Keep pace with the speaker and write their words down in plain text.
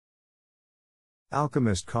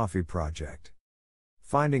Alchemist Coffee Project.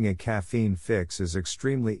 Finding a caffeine fix is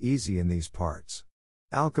extremely easy in these parts.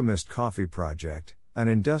 Alchemist Coffee Project, an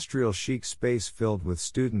industrial chic space filled with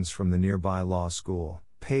students from the nearby law school,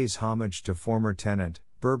 pays homage to former tenant,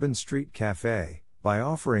 Bourbon Street Cafe, by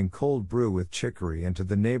offering cold brew with chicory and to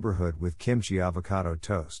the neighborhood with kimchi avocado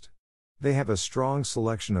toast. They have a strong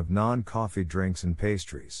selection of non-coffee drinks and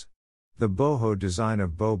pastries. The boho design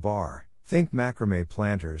of Beau Bar, think macrame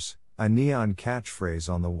planters, a neon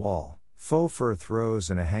catchphrase on the wall, faux fur throws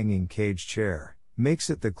and a hanging cage chair, makes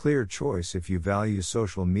it the clear choice if you value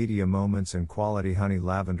social media moments and quality honey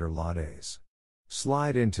lavender lattes.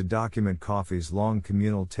 Slide in to document coffee's long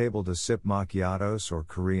communal table to sip macchiatos or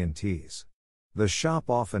Korean teas. The shop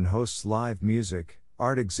often hosts live music,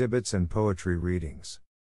 art exhibits and poetry readings.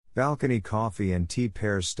 Balcony coffee and tea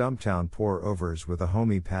pairs Stumptown pour-overs with a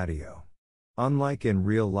homey patio. Unlike in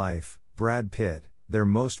real life, Brad Pitt, their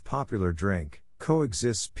most popular drink,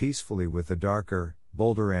 coexists peacefully with the darker,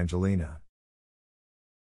 bolder Angelina.